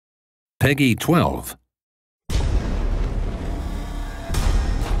Peggy 12.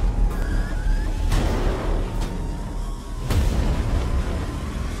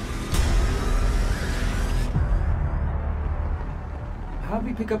 How'd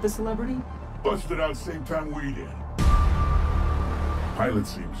we pick up the celebrity? Busted out same time we did. Pilot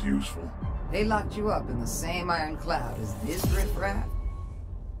seems useful. They locked you up in the same ironclad as this riffraff?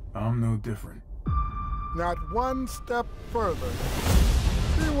 I'm no different. Not one step further.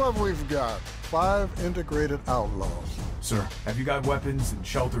 See what we've got. 5 integrated outlaws. Sir, have you got weapons and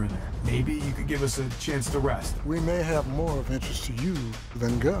shelter in there? Maybe you could give us a chance to rest. We may have more of interest to you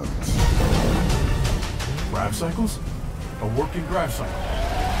than guns. Gravcycles? A working Gravcycle.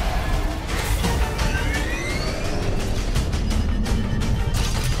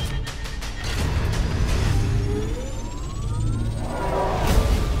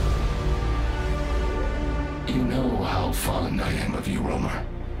 You know how fond I am of you, Romer.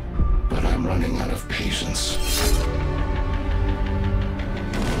 But I'm running out of patience.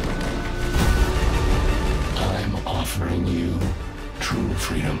 I'm offering you true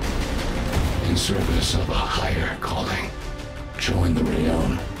freedom in service of a higher calling. Join the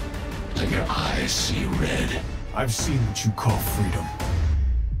Rayon. Let your eyes see red. I've seen what you call freedom.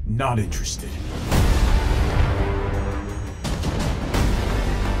 Not interested.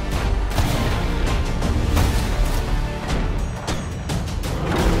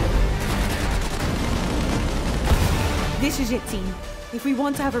 This is it, team. If we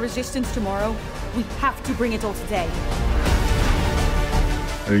want to have a resistance tomorrow, we have to bring it all today.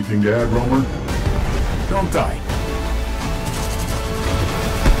 Anything to add, Romer? Don't die.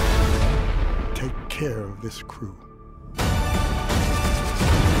 Take care of this crew.